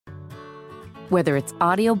Whether it's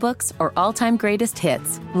audiobooks or all-time greatest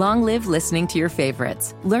hits, long live listening to your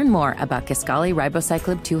favorites. Learn more about Kisqali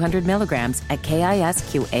Ribociclib 200 milligrams at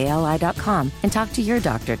KISQALI.com and talk to your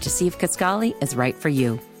doctor to see if Kisqali is right for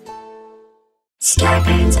you.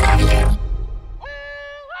 Scarpins Avenue.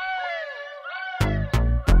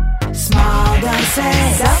 Small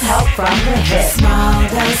doses. Self-help from the hip. Small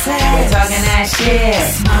doses. We're talking that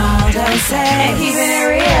shit. Small doses. And keeping it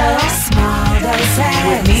real. Small doses.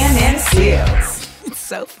 With me and Nana Seals. It's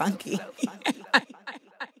so funky.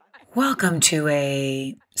 Welcome to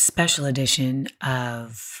a special edition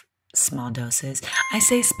of Small Doses. I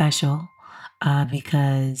say special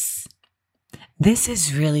because this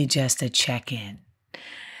is really just a check-in.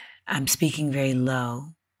 I'm speaking very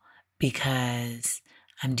low because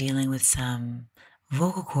I'm dealing with some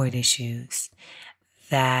vocal cord issues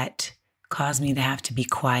that cause me to have to be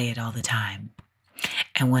quiet all the time.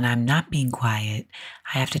 And when I'm not being quiet,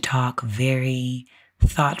 I have to talk very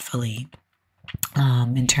thoughtfully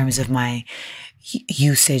in terms of my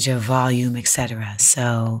usage of volume, etc.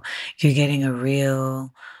 So you're getting a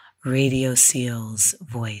real Radio Seals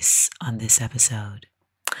voice on this episode.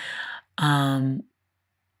 The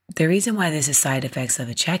reason why this is side effects of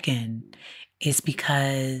a check-in is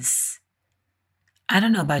because I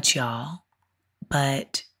don't know about y'all,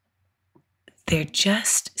 but there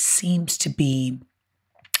just seems to be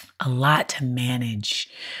a lot to manage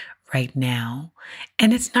right now.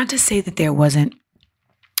 And it's not to say that there wasn't,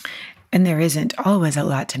 and there isn't always a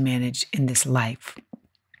lot to manage in this life.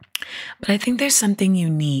 But I think there's something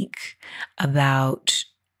unique about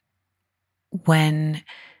when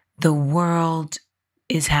the world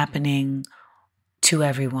is happening to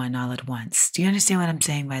everyone all at once. Do you understand what I'm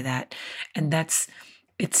saying by that? And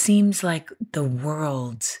it seems like the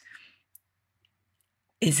world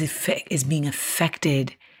is being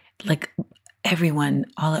affected, like everyone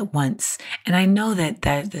all at once. And I know that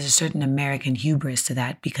there's a certain American hubris to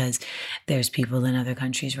that because there's people in other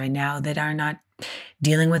countries right now that are not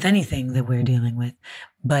dealing with anything that we're dealing with,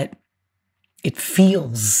 but it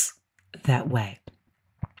feels that way.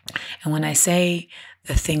 And when I say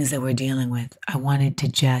the things that we're dealing with, I wanted to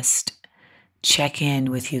just check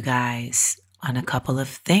in with you guys on a couple of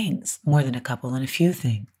things, more than a couple, and a few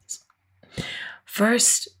things.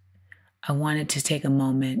 First, I wanted to take a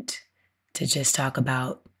moment to just talk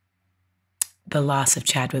about the loss of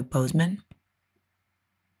Chadwick Boseman.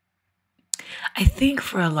 I think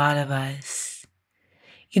for a lot of us,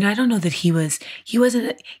 I don't know that he wasn't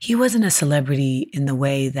a celebrity in the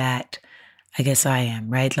way that I guess I am,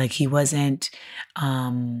 right? Like he wasn't,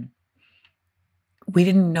 we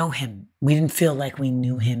didn't know him. We didn't feel like we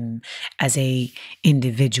knew him as a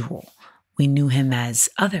individual. We knew him as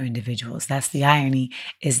other individuals. That's the irony,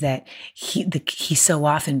 is that he so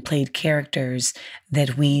often played characters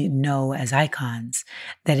that we know as icons,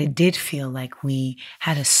 that it did feel like we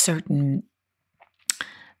had a certain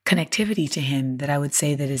connectivity to him that I would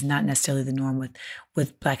say that is not necessarily the norm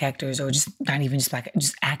with Black actors, or just not even just Black,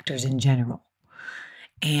 just actors in general.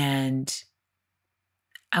 And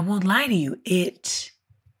I won't lie to you, it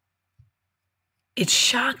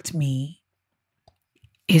shocked me,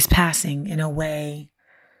 his passing, in a way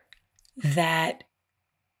that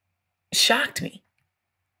shocked me.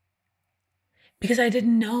 Because I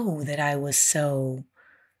didn't know that I was so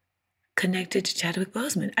connected to Chadwick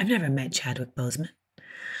Boseman. I've never met Chadwick Boseman.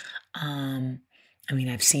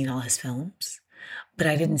 I've seen all his films, but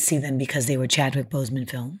I didn't see them because they were Chadwick Boseman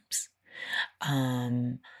films.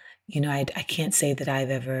 I can't say that I've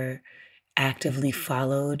ever actively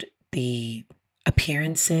followed the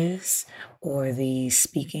appearances or the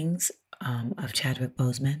speakings of Chadwick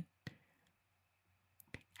Boseman.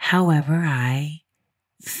 However, I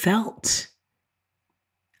felt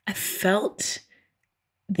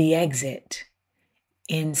the exit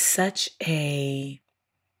in such a,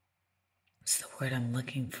 what's the word I'm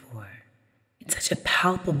looking for? In such a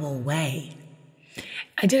palpable way.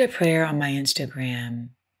 I did a prayer on my Instagram.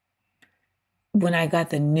 When I got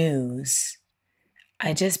the news,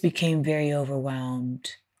 I just became very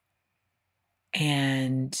overwhelmed.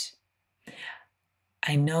 And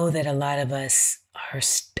I know that a lot of us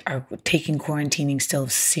are taking quarantining still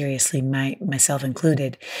seriously, myself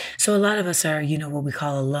included. So a lot of us are, what we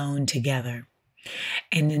call alone together.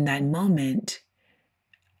 And in that moment,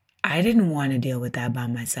 I didn't want to deal with that by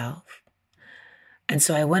myself. And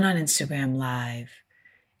so I went on Instagram Live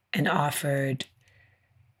and offered,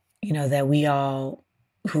 that we all,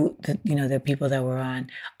 the people that were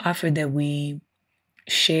on, offered that we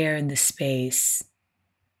share in the space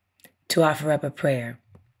to offer up a prayer.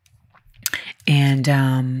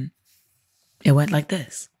 And it went like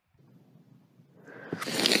this.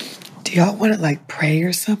 Do y'all want to like pray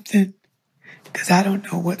or something? Because I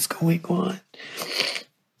don't know what's going on.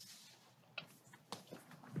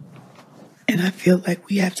 And I feel like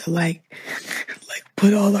we have to like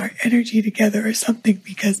put all our energy together or something,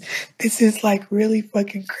 because this is like really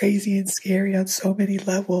fucking crazy and scary on so many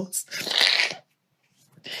levels.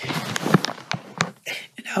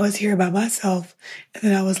 And I was here by myself, and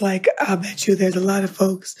then I was like, I bet you there's a lot of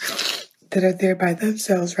folks that are there by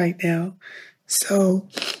themselves right now. So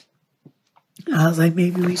I was like,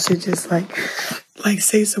 maybe we should just like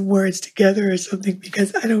say some words together or something,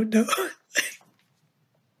 because I don't know.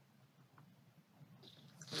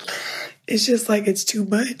 It's just like, it's too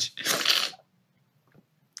much.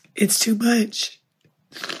 It's too much.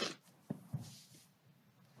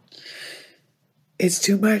 It's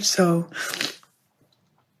too much. So,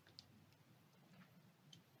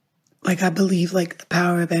 like, I believe like the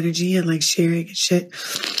power of energy and like sharing and shit.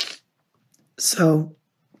 So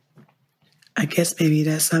I guess maybe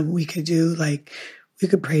that's something we could do. Like, we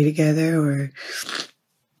could pray together or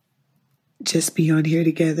just be on here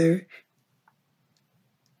together.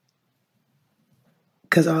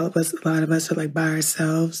 Because a lot of us are like by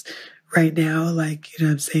ourselves right now. Like, you know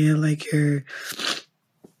what I'm saying? Like,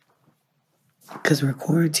 because we're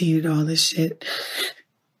quarantined and all this shit.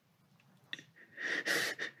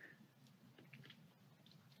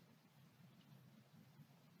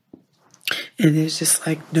 And there's just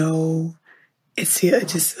like it's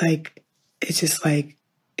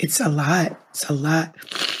a lot. It's a lot.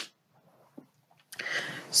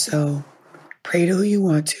 So pray to who you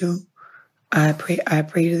want to. I pray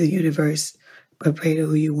to the universe, but pray to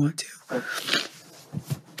who you want to.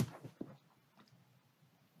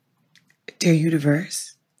 Dear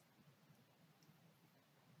universe,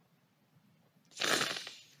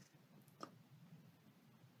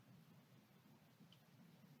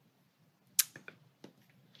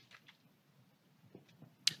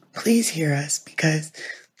 please hear us, because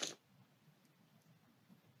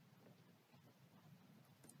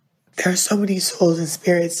there are so many souls and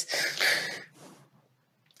spirits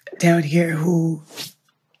down here who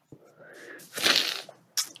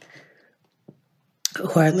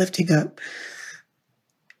are lifting up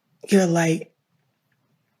your light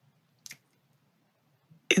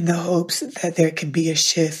in the hopes that there can be a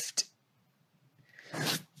shift.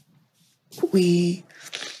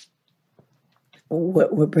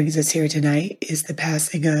 What brings us here tonight is the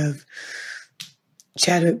passing of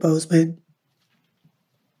Chadwick Boseman.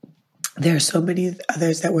 There are so many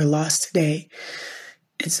others that were lost today.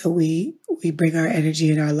 And so we bring our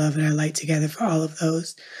energy and our love and our light together for all of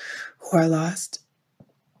those who are lost.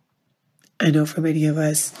 I know for many of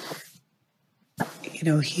us, you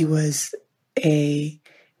know, he was a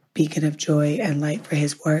beacon of joy and light for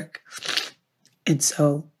his work. And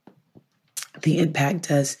so the impact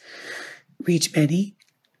does reach many.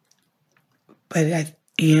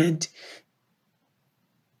 And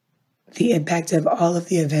the impact of all of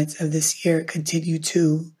the events of this year continue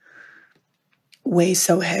to weigh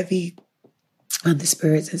so heavy on the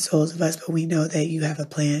spirits and souls of us, but we know that you have a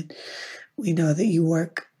plan. We know that you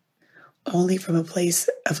work only from a place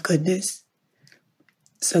of goodness.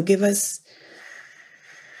 So give us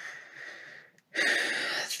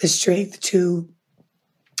the strength to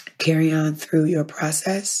carry on through your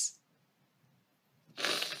process.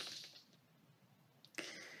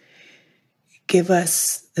 Give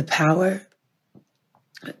us the power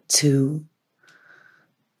to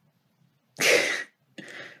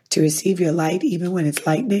receive your light even when it's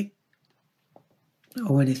lightning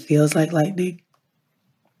or when it feels like lightning.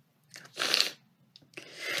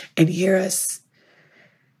 And hear us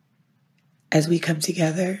as we come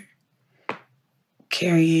together,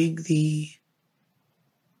 carrying the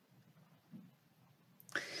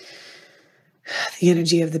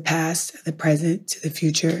energy of the past and the present to the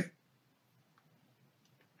future.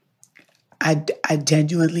 I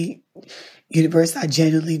genuinely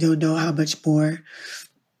don't know how much more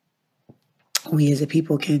we as a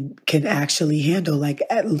people can actually handle, like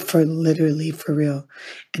for real.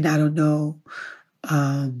 And I don't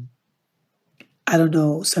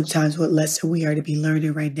know sometimes what lesson we are to be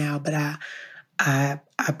learning right now, but I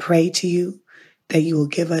pray to you that you will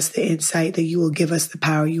give us the insight, that you will give us the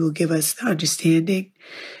power, you will give us the understanding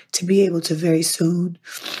to be able to very soon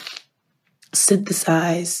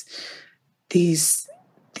synthesize these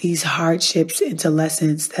hardships into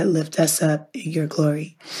lessons that lift us up in your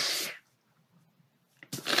glory.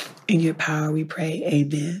 In your power we pray,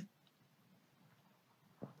 amen.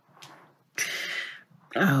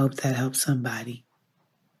 I hope that helps somebody.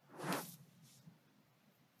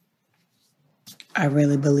 I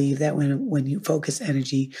really believe that when you focus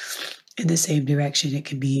energy in the same direction, it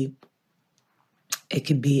can be It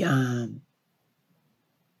can be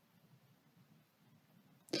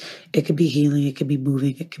healing, it could be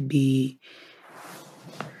moving, it could be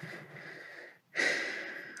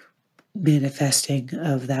manifesting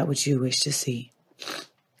of that which you wish to see.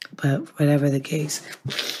 But whatever the case,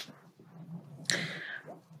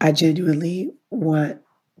 I genuinely want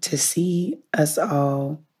to see us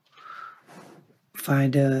all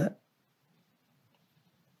find a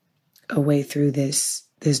way through this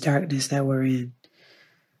darkness that we're in.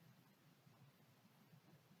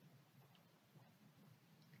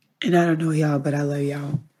 And I don't know y'all, but I love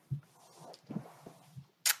y'all.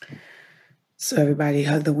 So everybody,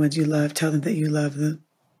 hug the ones you love. Tell them that you love them.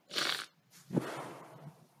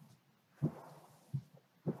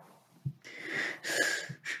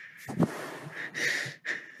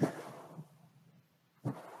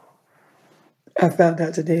 I found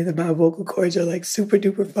out today that my vocal cords are like super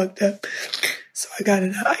duper fucked up. So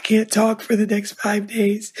I can't talk for the next 5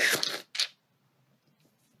 days.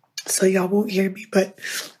 So y'all won't hear me, but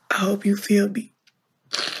I hope you feel me.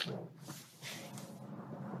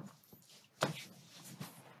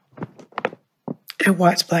 And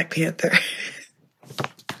watch Black Panther.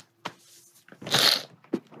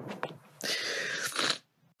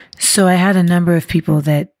 So I had a number of people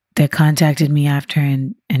that contacted me after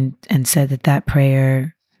and said that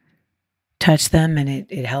prayer touched them and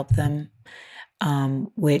it helped them,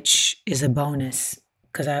 which is a bonus.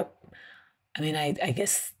 Because I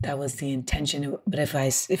guess that was the intention. But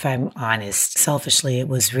if I'm honest, selfishly, it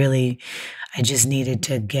was really, I just needed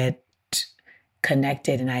to get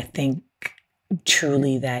connected. And I think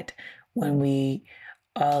truly that when we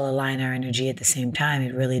all align our energy at the same time,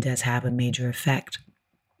 it really does have a major effect.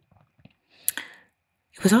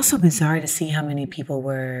 It was also bizarre to see how many people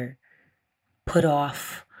were put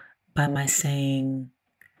off by my saying,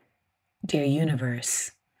 "Dear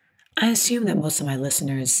Universe." I assume that most of my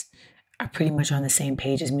listeners are pretty much on the same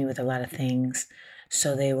page as me with a lot of things.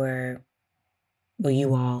 So they were, well,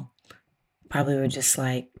 you all probably were just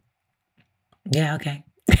like, yeah, okay.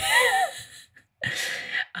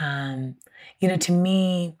 To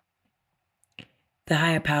me, the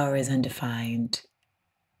higher power is undefined.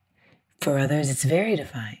 For others, it's very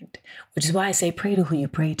defined, which is why I say pray to who you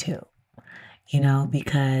pray to,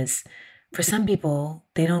 because for some people,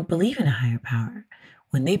 they don't believe in a higher power.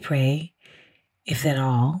 When they pray, if at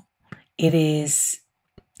all, it is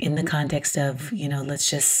in the context of, let's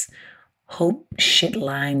just hope shit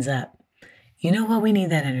lines up. You know what? We need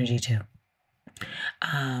that energy too.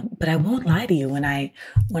 But I won't lie to you, when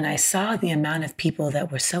I saw the amount of people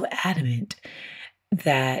that were so adamant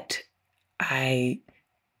that I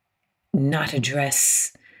hadn't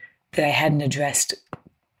addressed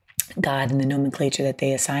God in the nomenclature that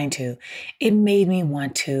they assigned to, it made me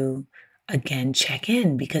want to again check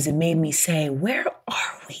in, because it made me say, where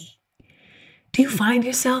are we? Do you find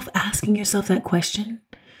yourself asking yourself that question?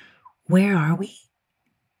 Where are we?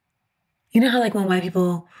 You know how like when white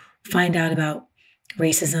people find out about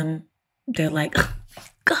racism, they're like, oh,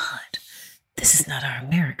 God, this is not our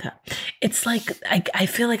America. It's like, I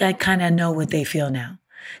feel like I kind of know what they feel now.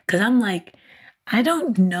 Because I'm like, I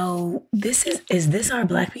don't know, is this our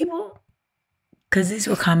Black people? Because these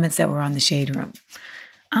were comments that were on the Shade Room.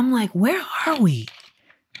 I'm like, where are we?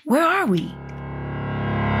 Where are we?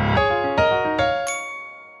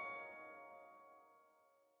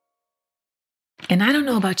 And I don't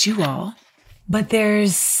know about you all, but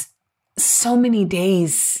there's so many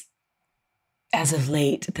days as of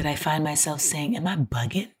late that I find myself saying, am I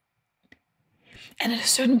bugging? And at a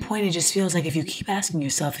certain point, it just feels like if you keep asking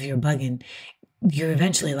yourself if you're bugging, you're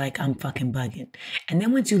eventually like, I'm fucking bugging. And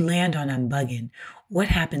then once you land on I'm bugging, what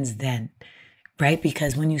happens then? Right?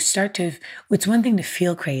 Because when you start to, it's one thing to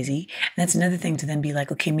feel crazy, and that's another thing to then be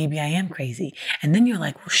like, okay, maybe I am crazy. And then you're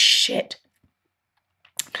like, well, shit.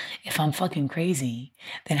 If I'm fucking crazy,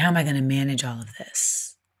 then how am I going to manage all of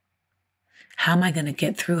this? How am I going to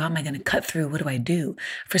get through? How am I going to cut through? What do I do?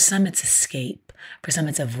 For some, it's escape. For some,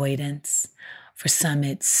 it's avoidance. For some,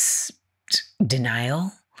 it's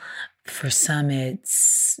denial. For some,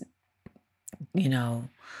 it's,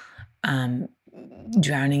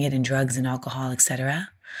 drowning it in drugs and alcohol, etc.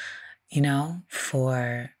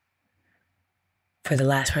 For the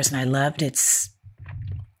last person I loved, it's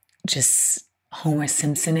just Homer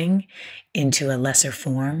Simpsoning into a lesser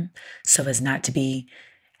form so as not to be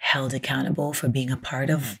held accountable for being a part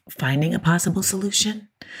of finding a possible solution.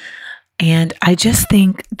 And I just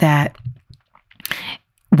think that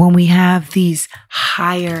when we have these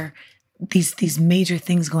these major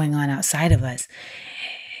things going on outside of us,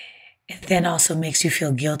 it then also makes you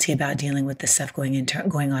feel guilty about dealing with the stuff going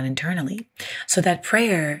on internally. So that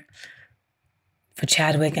prayer for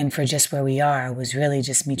Chadwick and for just where we are was really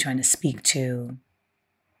just me trying to speak to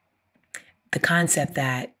the concept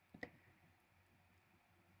that,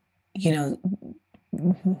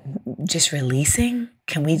 just releasing.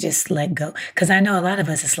 Can we just let go? Because I know a lot of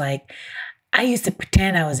us, it's like, I used to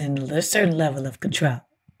pretend I was in a certain level of control.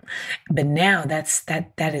 But now that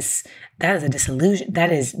is a disillusion.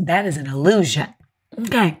 That is an illusion.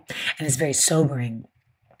 Okay. And it's very sobering.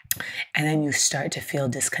 And then you start to feel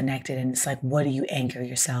disconnected. And it's like, what do you anchor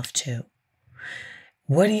yourself to?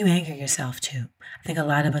 What do you anchor yourself to? I think a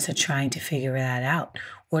lot of us are trying to figure that out.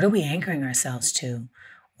 What are we anchoring ourselves to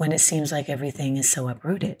when it seems like everything is so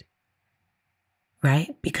uprooted?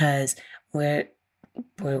 Right? Because we're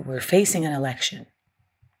facing an election.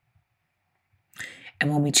 And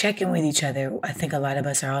when we check in with each other, I think a lot of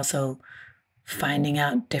us are also finding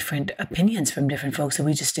out different opinions from different folks that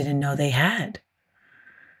we just didn't know they had.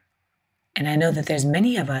 And I know that there's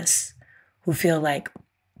many of us who feel like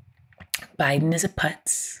Biden is a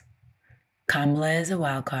putz, Kamala is a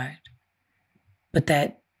wild card, but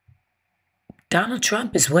that Donald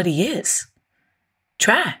Trump is what he is.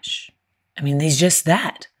 Trash. I mean, he's just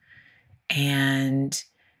that. And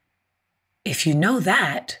if you know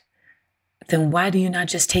that, then why do you not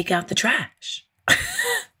just take out the trash?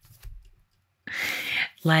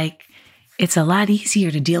 Like, it's a lot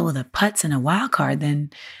easier to deal with a putz and a wild card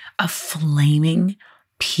than a flaming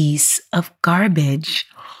piece of garbage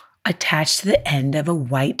attached to the end of a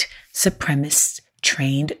white supremacist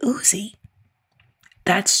trained Uzi.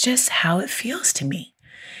 That's just how it feels to me.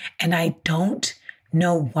 And I don't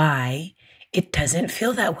know why it doesn't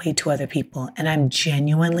feel that way to other people. And I'm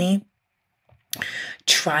genuinely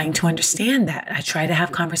trying to understand that. I try to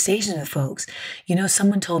have conversations with folks.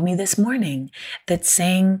 Someone told me this morning that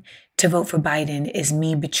saying to vote for Biden is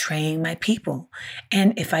me betraying my people.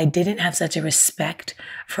 And if I didn't have such a respect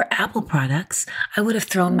for Apple products, I would have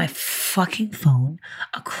thrown my fucking phone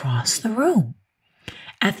across the room.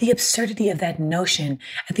 At the absurdity of that notion,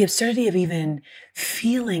 at the absurdity of even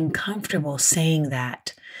feeling comfortable saying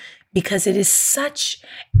that, because it is such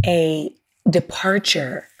a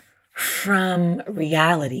departure from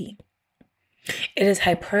reality. It is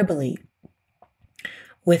hyperbole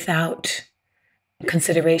without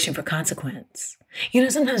consideration for consequence.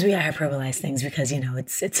 Sometimes we hyperbolize things because,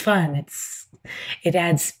 it's fun. It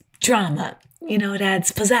adds drama. It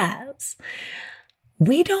adds pizzazz.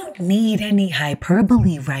 We don't need any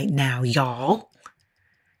hyperbole right now, y'all.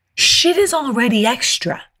 Shit is already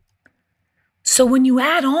extra. So when you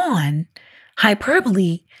add on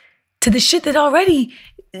hyperbole to the shit that already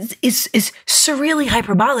is surreally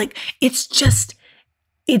hyperbolic, it's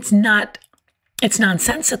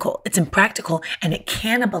nonsensical, it's impractical, and it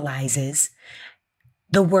cannibalizes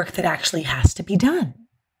the work that actually has to be done.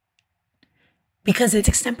 Because it's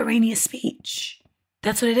extemporaneous speech.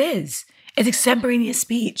 That's what it is. It's extemporaneous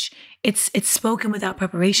speech. It's spoken without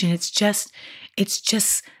preparation. It's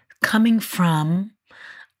just coming from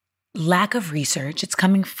lack of research. It's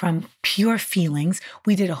coming from pure feelings.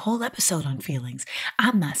 We did a whole episode on feelings.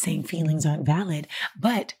 I'm not saying feelings aren't valid,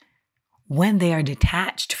 but when they are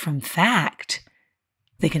detached from fact,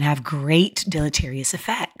 they can have great deleterious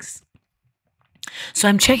effects. So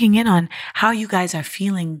I'm checking in on how you guys are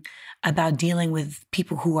feeling about dealing with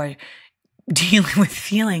people who are dealing with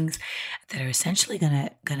feelings that are essentially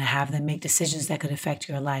gonna have them make decisions that could affect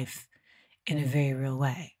your life in a very real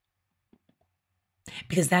way.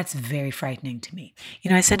 Because that's very frightening to me.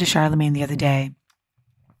 I said to Charlemagne the other day,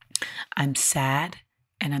 I'm sad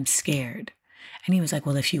and I'm scared. And he was like,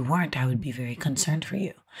 well, if you weren't, I would be very concerned for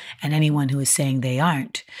you. And anyone who is saying they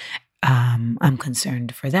aren't, I'm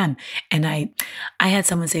concerned for them. And I had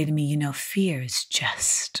someone say to me, fear is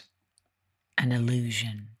just an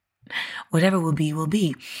illusion. Whatever will be, will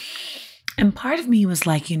be. And part of me was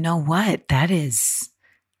like, you know what? That is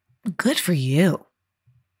good for you.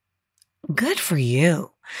 Good for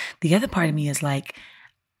you. The other part of me is like,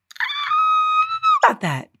 I don't know about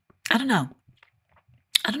that. I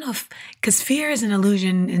don't know if, because fear is an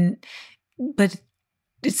illusion, but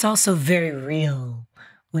it's also very real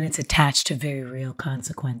when it's attached to very real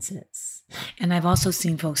consequences. And I've also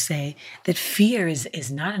seen folks say that fear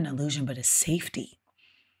is not an illusion, but a safety.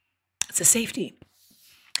 It's a safety.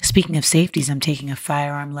 Speaking of safeties, I'm taking a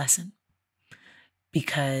firearm lesson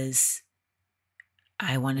because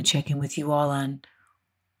I want to check in with you all on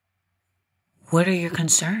what are your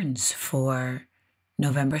concerns for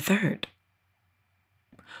November 3rd.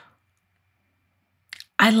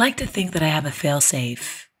 I like to think that I have a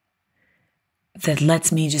fail-safe that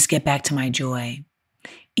lets me just get back to my joy,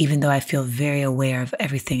 even though I feel very aware of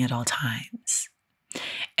everything at all times.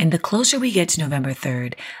 And the closer we get to November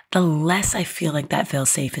 3rd, the less I feel like that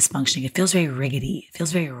fail-safe is functioning. It feels very riggedy. It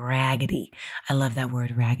feels very raggedy. I love that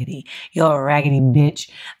word, raggedy. You're a raggedy bitch.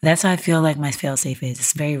 That's how I feel like my fail-safe is.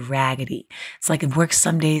 It's very raggedy. It's like it works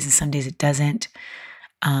some days and some days it doesn't.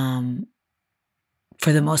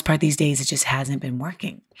 For the most part, these days, it just hasn't been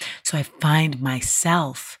working. So I find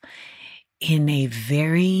myself in a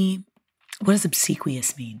very, what does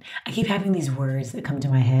obsequious mean? I keep having these words that come to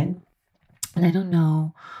my head, and I don't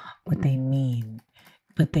know what they mean,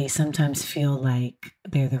 but they sometimes feel like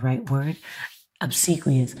they're the right word.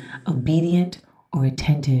 Obsequious, obedient or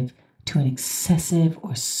attentive to an excessive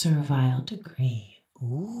or servile degree.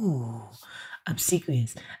 Ooh,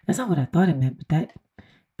 obsequious. That's not what I thought it meant, but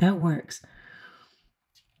that works.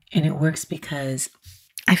 And it works because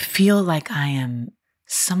I feel like I am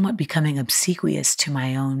somewhat becoming obsequious to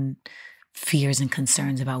my own fears and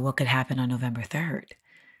concerns about what could happen on November 3rd.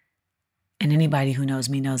 And anybody who knows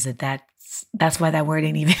me knows that that's why that word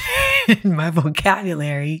ain't even in my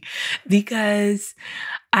vocabulary, because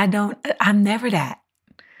I'm never that,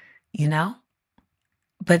 you know?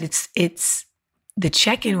 But it's the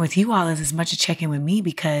check-in with you all is as much a check-in with me,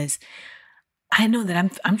 because I know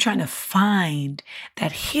that I'm trying to find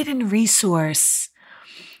that hidden resource,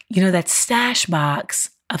 you know, that stash box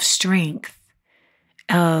of strength,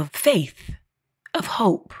 of faith, of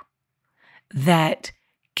hope that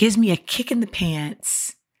gives me a kick in the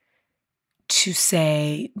pants to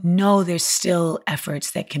say, no, there's still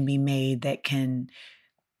efforts that can be made that can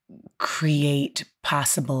create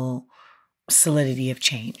possible solidity of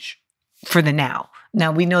change for the now.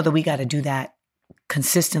 Now, we know that we got to do that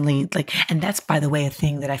consistently, and that's, by the way, a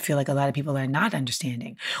thing that I feel like a lot of people are not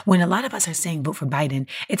understanding. When a lot of us are saying vote for Biden,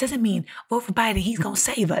 it doesn't mean vote for Biden, he's going to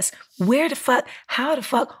save us. Where the fuck, how the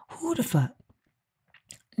fuck, who the fuck?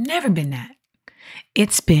 Never been that.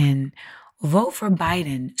 It's been vote for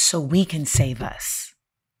Biden so we can save us.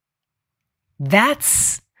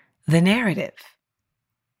 That's the narrative.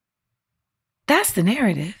 That's the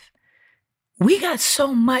narrative. We got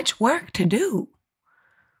so much work to do.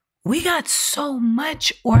 We got so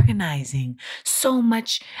much organizing, so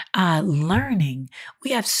much learning.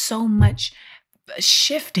 We have so much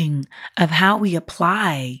shifting of how we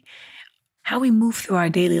apply, how we move through our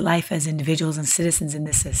daily life as individuals and citizens in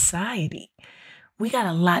this society. We got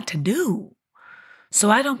a lot to do.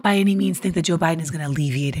 So I don't by any means think that Joe Biden is going to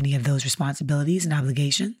alleviate any of those responsibilities and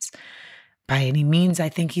obligations. By any means, I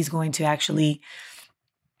think he's going to actually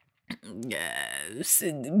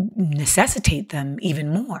necessitate them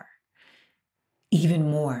even more.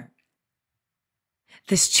 Even more.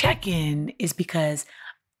 This check-in is because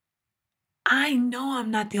I know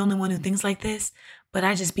I'm not the only one who thinks like this, but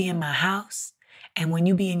I just be in my house. And when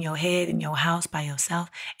you be in your head, in your house by yourself,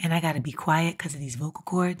 and I got to be quiet because of these vocal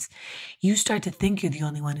cords, you start to think you're the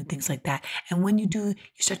only one who thinks like that. And when you do, you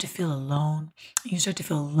start to feel alone. You start to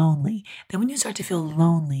feel lonely. Then when you start to feel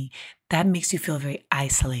lonely, that makes you feel very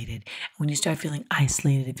isolated. When you start feeling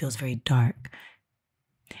isolated, it feels very dark.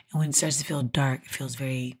 And when it starts to feel dark, it feels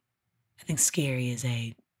very, I think scary is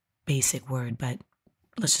a basic word, but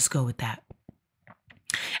let's just go with that.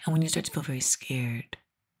 And when you start to feel very scared,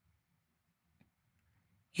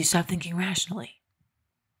 you stop thinking rationally.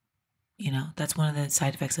 You know, that's one of the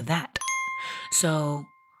side effects of that. So,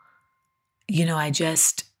 you know, I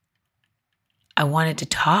wanted to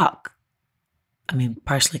talk. I mean,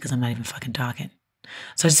 partially because I'm not even fucking talking.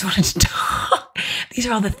 So I just wanted to talk. These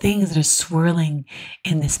are all the things that are swirling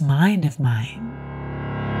in this mind of mine.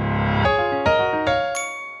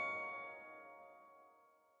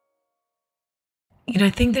 You know, I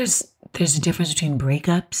think there's a difference between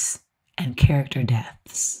breakups and character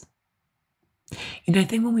deaths. You know, I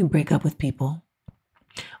think when we break up with people,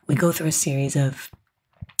 we go through a series of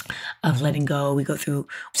letting go. We go through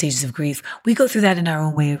stages of grief. We go through that in our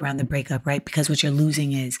own way around the breakup, right? Because what you're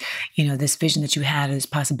losing is, you know, this vision that you had, or this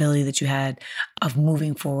possibility that you had of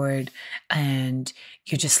moving forward. And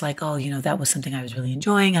you're just like, oh, you know, that was something I was really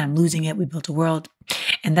enjoying. I'm losing it. We built a world.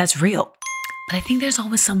 And that's real. But I think there's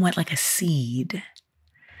always somewhat like a seed.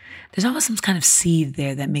 There's always some kind of seed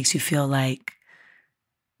there that makes you feel like,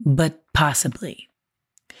 but possibly.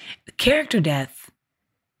 The character death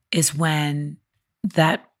is when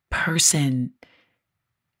that person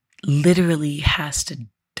literally has to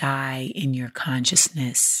die in your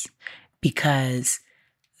consciousness because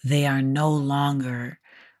they are no longer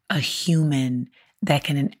a human that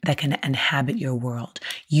can inhabit your world.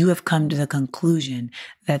 You have come to the conclusion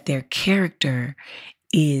that their character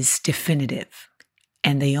is definitive.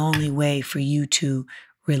 And the only way for you to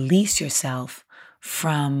release yourself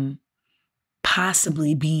from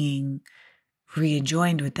possibly being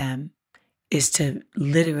readjoined with them is to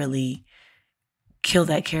literally kill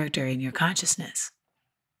that character in your consciousness.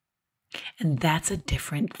 And that's a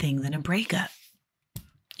different thing than a breakup.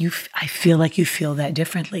 I feel like you feel that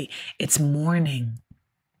differently. It's mourning.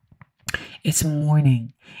 It's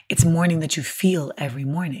mourning. It's mourning that you feel every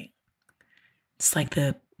morning. It's like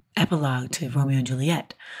the epilogue to Romeo and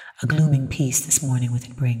Juliet. A glooming peace this morning with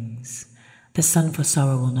it brings. The sun for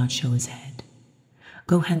sorrow will not show his head.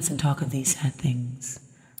 Go hence and talk of these sad things.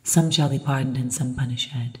 Some shall be pardoned and some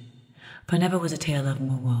punished. For never was a tale of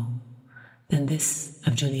more woe than this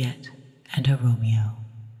of Juliet and her Romeo.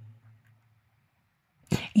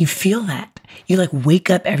 You feel that. You like wake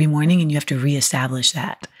up every morning and you have to reestablish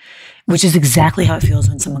that, which is exactly how it feels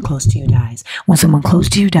when someone close to you dies. When someone close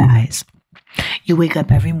to you dies, you wake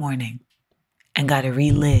up every morning and got to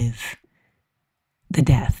relive the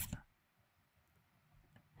death.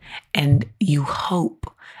 And you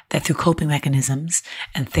hope that through coping mechanisms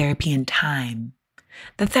and therapy and time,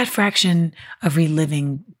 that fraction of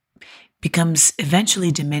reliving becomes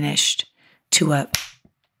eventually diminished to a,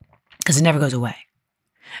 because it never goes away,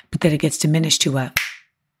 but that it gets diminished to a,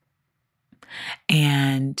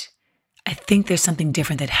 and I think there's something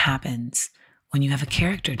different that happens when you have a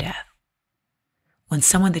character death. When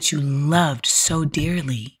someone that you loved so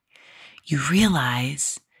dearly, you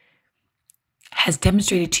realize has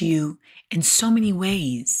demonstrated to you in so many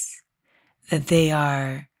ways that they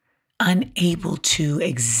are unable to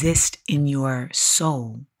exist in your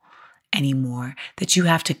soul anymore, that you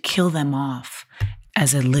have to kill them off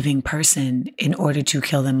as a living person in order to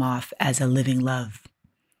kill them off as a living love.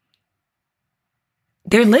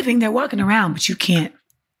 They're living, they're walking around, but you can't.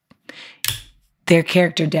 Their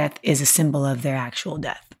character death is a symbol of their actual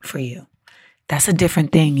death for you. That's a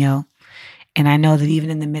different thing, yo. And I know that even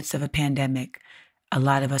in the midst of a pandemic, a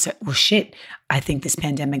lot of us are, well, shit, I think this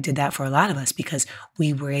pandemic did that for a lot of us because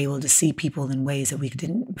we were able to see people in ways that we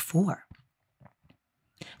didn't before.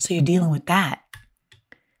 So you're dealing with that.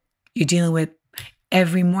 You're dealing with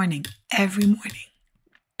every morning I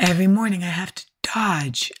have to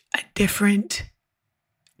dodge a different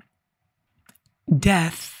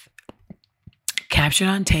death captured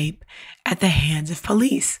on tape at the hands of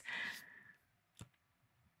police.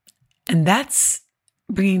 And that's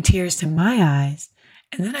bringing tears to my eyes.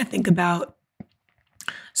 And then I think about,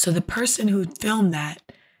 so the person who filmed that,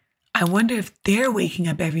 I wonder if they're waking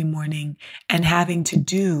up every morning and having to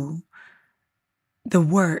do the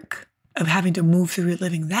work of having to move through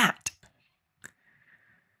reliving that.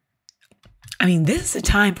 I mean, this is a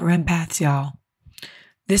time for empaths, y'all.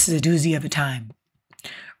 This is a doozy of a time.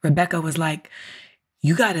 Rebecca was like,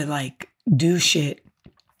 you gotta like do shit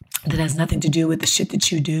that has nothing to do with the shit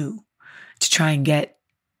that you do to try and get,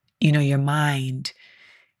 your mind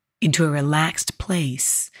into a relaxed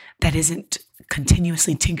place that isn't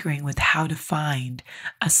continuously tinkering with how to find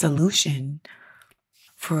a solution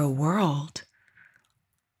for a world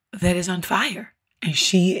that is on fire. And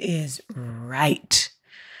she is right.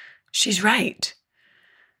 She's right.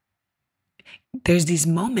 There's these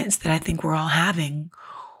moments that I think we're all having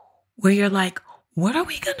where you're like, what are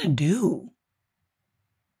we going to do?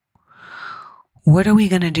 What are we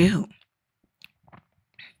going to do?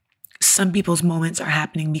 Some people's moments are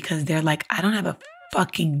happening because they're like, I don't have a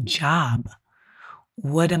fucking job.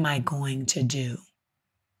 What am I going to do?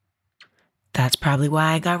 That's probably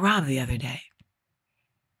why I got robbed the other day.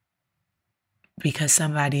 Because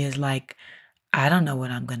somebody is like, I don't know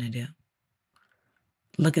what I'm going to do.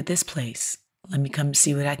 Look at this place. Let me come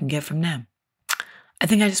see what I can get from them. I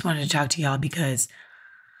think I just wanted to talk to y'all because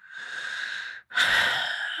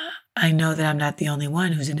I know that I'm not the only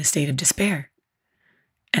one who's in a state of despair.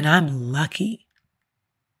 And I'm lucky.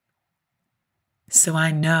 So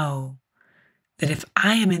I know that if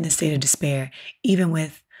I am in the state of despair, even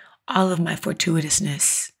with all of my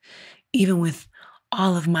fortuitousness, even with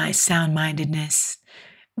all of my sound-mindedness,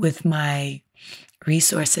 with my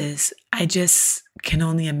resources, I just can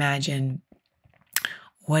only imagine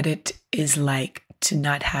what it is like to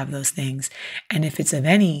not have those things. And if it's of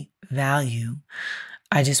any value,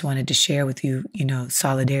 I just wanted to share with you,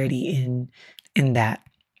 solidarity in that.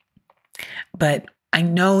 But I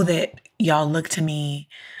know that y'all look to me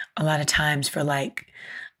a lot of times for like,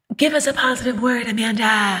 give us a positive word,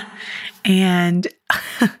 Amanda, and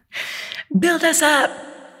build us up.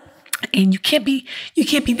 And you can't be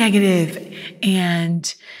negative.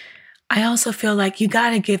 And I also feel like you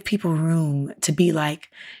got to give people room to be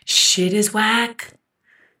like, shit is whack.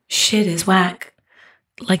 Shit is whack.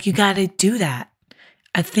 Like you got to do that.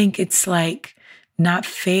 I think it's like not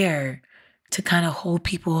fair to kind of hold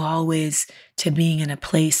people always to being in a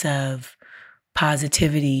place of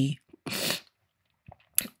positivity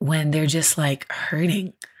when they're just like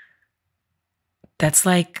hurting. That's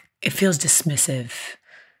like, it feels dismissive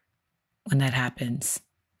when that happens,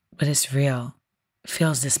 but it's real. It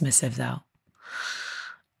feels dismissive though.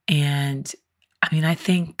 And I mean, I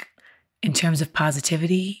think in terms of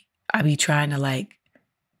positivity, I be trying to like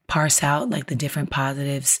parse out like the different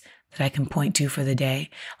positives that I can point to for the day.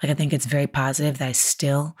 Like, I think it's very positive that I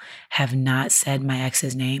still have not said my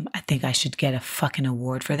ex's name. I think I should get a fucking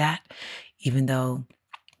award for that, even though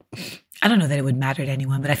I don't know that it would matter to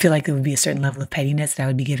anyone, but I feel like there would be a certain level of pettiness that I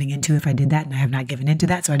would be giving into if I did that, and I have not given into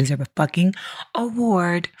that, so I deserve a fucking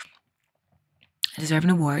award. I deserve an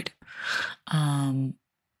award. I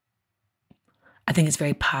think it's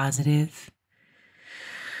very positive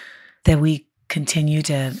that we continue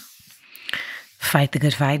to fight the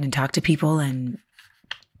good fight and talk to people and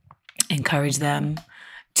encourage them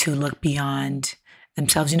to look beyond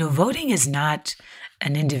themselves. You know, voting is not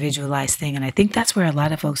an individualized thing. And I think that's where a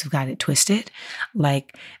lot of folks have got it twisted.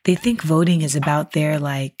 Like, they think voting is about their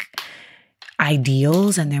like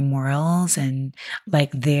ideals and their morals and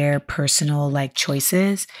like their personal like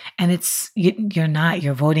choices. And you're not,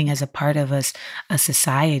 you're voting as a part of a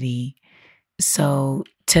society. So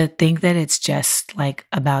to think that it's just like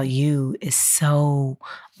about you is so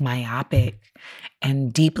myopic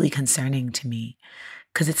and deeply concerning to me,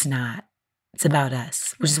 because it's not. It's about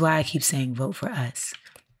us, which is why I keep saying vote for us.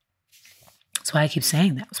 That's why I keep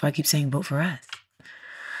saying that. That's why I keep saying vote for us.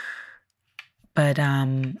 But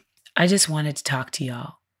I just wanted to talk to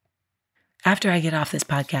y'all. After I get off this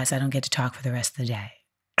podcast, I don't get to talk for the rest of the day.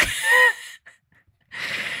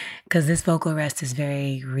 Because this vocal rest is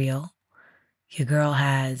very real. Your girl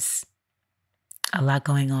has a lot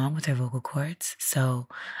going on with her vocal cords. So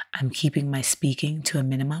I'm keeping my speaking to a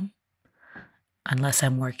minimum unless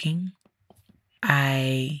I'm working.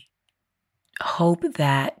 I hope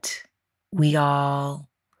that we all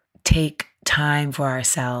take time for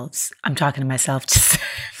ourselves. I'm talking to myself just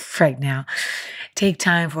right now. Take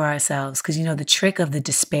time for ourselves. Because, you know, the trick of the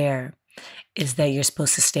despair is that you're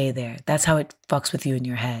supposed to stay there. That's how it fucks with you in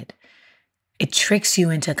your head. It tricks you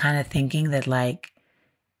into kind of thinking that, like,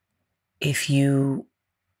 if you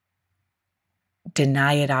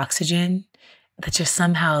deny it oxygen, that you're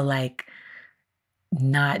somehow like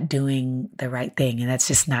not doing the right thing. And that's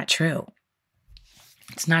just not true.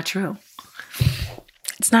 It's not true.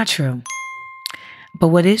 It's not true. But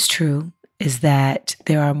what is true is that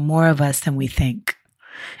there are more of us than we think.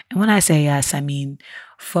 And when I say us, I mean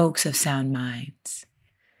folks of sound minds.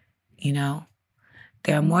 You know,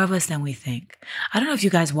 there are more of us than we think. I don't know if you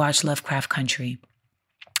guys watch Lovecraft Country.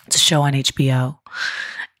 It's a show on HBO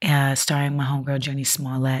starring my homegirl Jurnee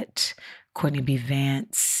Smollett, Courtney B.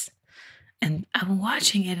 Vance. And I'm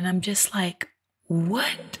watching it and I'm just like,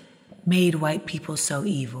 what made white people so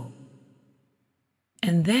evil?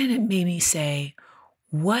 And then it made me say,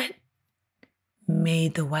 what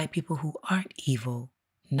made the white people who aren't evil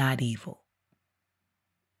not evil?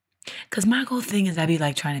 Because my whole thing is I be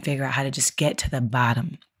like trying to figure out how to just get to the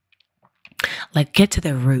bottom. Like get to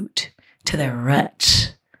the root, to the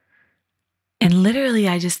rut. And literally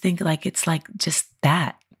I just think like it's like just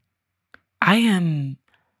that. I am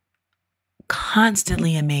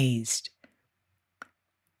constantly amazed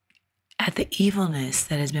at the evilness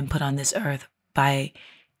that has been put on this earth by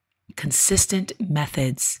consistent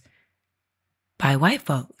methods by white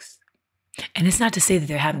folks. And it's not to say that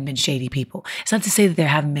there haven't been shady people. It's not to say that there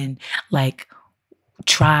haven't been like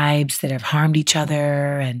tribes that have harmed each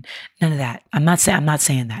other and none of that. I'm not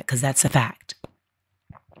saying that because that's a fact.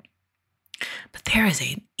 But there is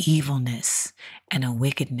an evilness and a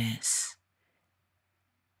wickedness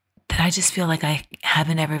that I just feel like I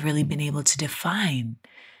haven't ever really been able to define,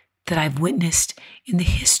 that I've witnessed in the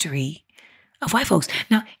history of white folks.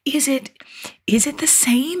 Now, is it the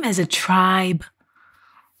same as a tribe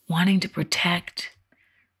wanting to protect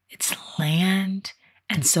its land?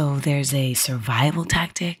 And so there's a survival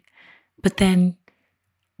tactic. But then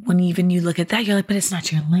when even you look at that, you're like, but it's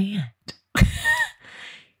not your land.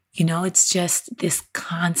 You know, it's just this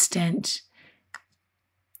constant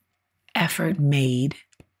effort made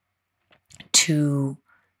to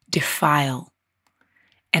defile.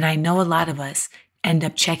 And I know a lot of us end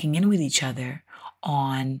up checking in with each other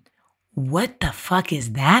on what the fuck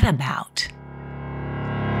is that about?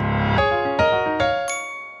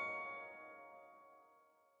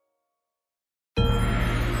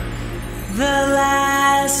 The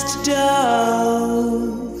last dose.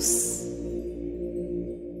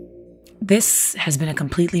 This has been a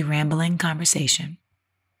completely rambling conversation.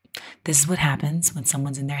 This is what happens when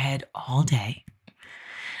someone's in their head all day.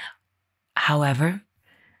 However,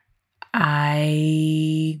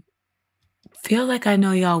 I feel like I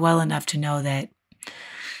know y'all well enough to know that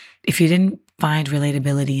if you didn't find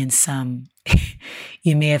relatability in some,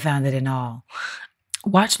 you may have found it in all.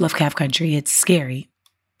 Watch Lovecraft Country. It's scary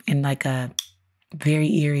in like a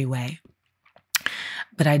very eerie way.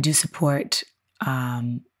 But I do support,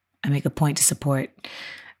 I make a point to support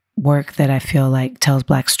work that I feel like tells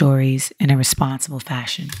Black stories in a responsible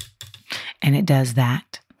fashion. And it does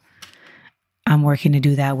that. I'm working to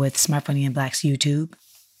do that with Smart Funny and Black's YouTube.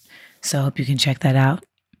 So I hope you can check that out.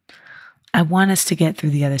 I want us to get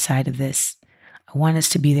through the other side of this. I want us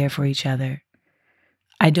to be there for each other.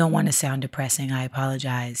 I don't want to sound depressing. I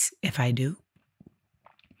apologize if I do.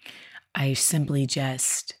 I simply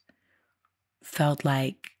just felt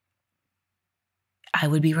like I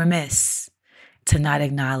would be remiss to not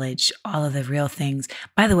acknowledge all of the real things.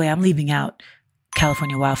 By the way, I'm leaving out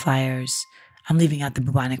California wildfires. I'm leaving out the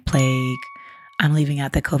bubonic plague. I'm leaving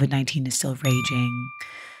out that COVID-19 is still raging.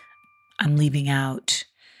 I'm leaving out,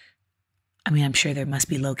 I'm sure there must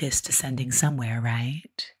be locusts descending somewhere,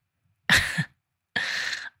 right?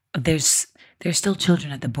 There's still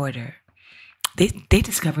children at the border. They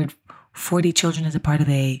discovered 40 children as a part of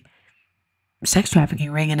a sex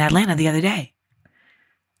trafficking ring in Atlanta the other day.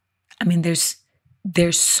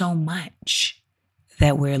 There's so much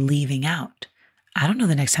that we're leaving out. I don't know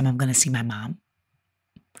the next time I'm going to see my mom.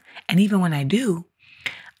 And even when I do,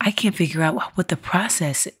 I can't figure out what the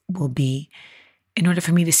process will be in order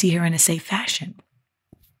for me to see her in a safe fashion.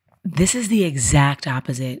 This is the exact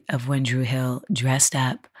opposite of when Dru Hill dressed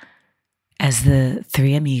up as the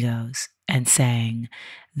Three Amigos and sang,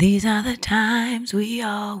 "These are the times we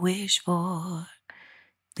all wish for."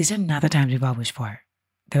 These are not the times we've all wished for.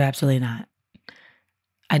 They're absolutely not.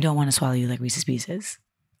 I don't want to swallow you like Reese's Pieces.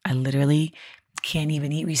 I literally can't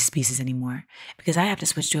even eat Reese's Pieces anymore because I have to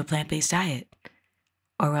switch to a plant-based diet,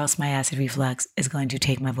 or else my acid reflux is going to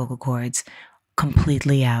take my vocal cords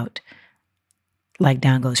completely out, like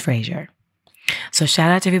down goes Frasier. So shout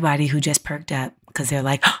out to everybody who just perked up because they're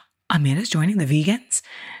like, oh, Amanda's joining the vegans?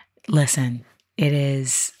 Listen, it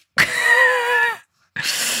is...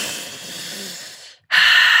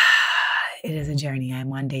 it is a journey.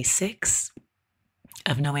 I'm on day 6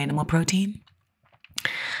 of no animal protein.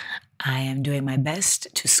 I am doing my best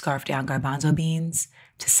to scarf down garbanzo beans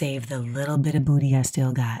to save the little bit of booty I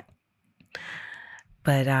still got.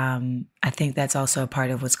 But I think that's also a part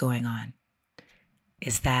of what's going on,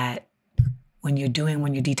 is that when you're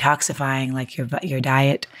detoxifying like your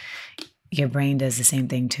diet, your brain does the same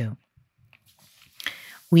thing too.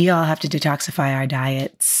 We all have to detoxify our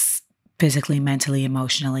diets physically, mentally,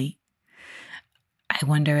 emotionally. I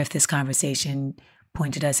wonder if this conversation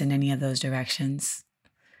pointed us in any of those directions.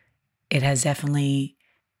 It has definitely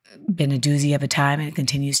been a doozy of a time, and it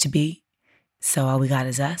continues to be. So all we got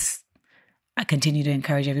is us. I continue to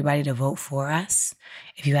encourage everybody to vote for us.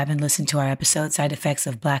 If you haven't listened to our episode, Side Effects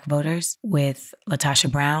of Black Voters with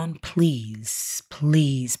Latasha Brown, please,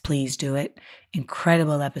 please, please do it.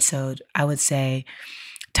 Incredible episode. I would say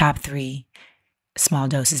top 3 Small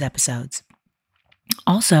Doses episodes.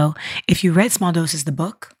 Also, if you read Small Doses, the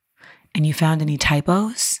book, and you found any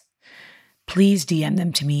typos, please DM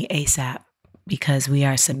them to me ASAP, because we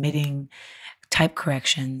are submitting type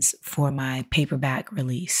corrections for my paperback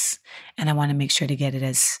release, and I want to make sure to get it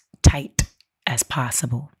as tight as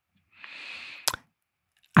possible.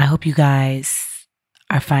 I hope you guys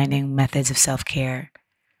are finding methods of self-care.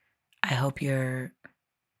 I hope your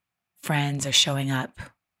friends are showing up,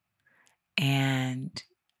 and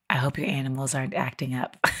I hope your animals aren't acting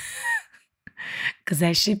up, because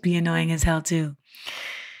that should be annoying as hell too.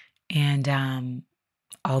 And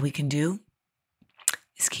all we can do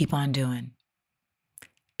is keep on doing.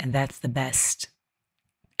 And that's the best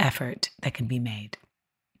effort that can be made.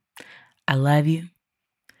 I love you.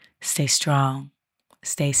 Stay strong,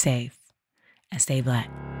 stay safe, and stay Black.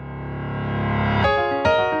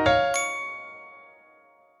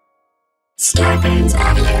 Starburns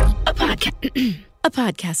Audio, a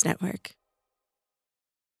podcast network.